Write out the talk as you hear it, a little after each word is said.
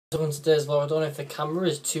On today's vlog, I don't know if the camera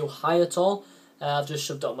is too high at all. I've just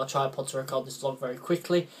shoved it on my tripod to record this vlog very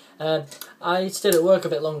quickly. I stayed at work a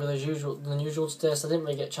bit longer than usual today, so I didn't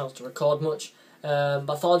really get a chance to record much. But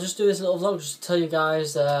I thought I'd just do this little vlog just to tell you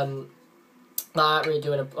guys that I ain't really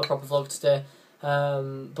doing a proper vlog today.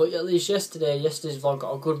 But at least yesterday's vlog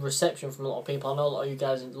got a good reception from a lot of people. I know a lot of you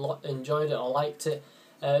guys enjoyed it or liked it.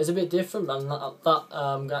 It's a bit different, and that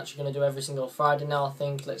I'm actually going to do every single Friday now, I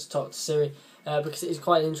think. Let's talk to Siri. Because it is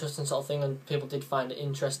quite an interesting sort of thing and people did find it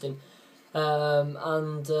interesting.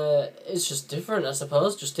 It's just different, I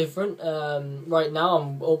suppose, just different. Right now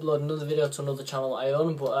I'm uploading another video to another channel that I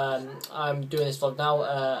own, but I'm doing this vlog now,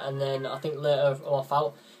 and then I think later I'm off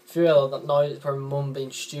out. If you hear that noise, it's probably mum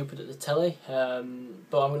being stupid at the telly, but I'm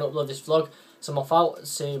going to upload this vlog, so I'm off out to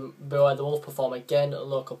see Beware the Wolf perform again at a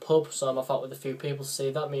local pub, so I'm off out with a few people to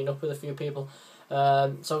see that, meeting up with a few people, so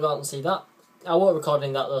I'll go out and see that. I won't record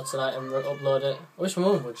that though tonight and upload it. I wish my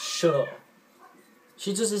mum would shut up.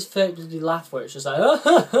 She does this fake bloody laugh where it's just like,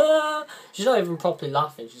 she's not even properly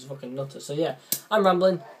laughing, she's fucking nutter. So yeah, I'm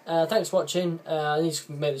rambling. Thanks for watching. I need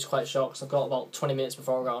to make this quite short because I've got about 20 minutes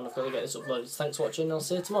before I go on. I've got to get this uploaded. Thanks for watching, I'll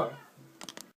see you tomorrow.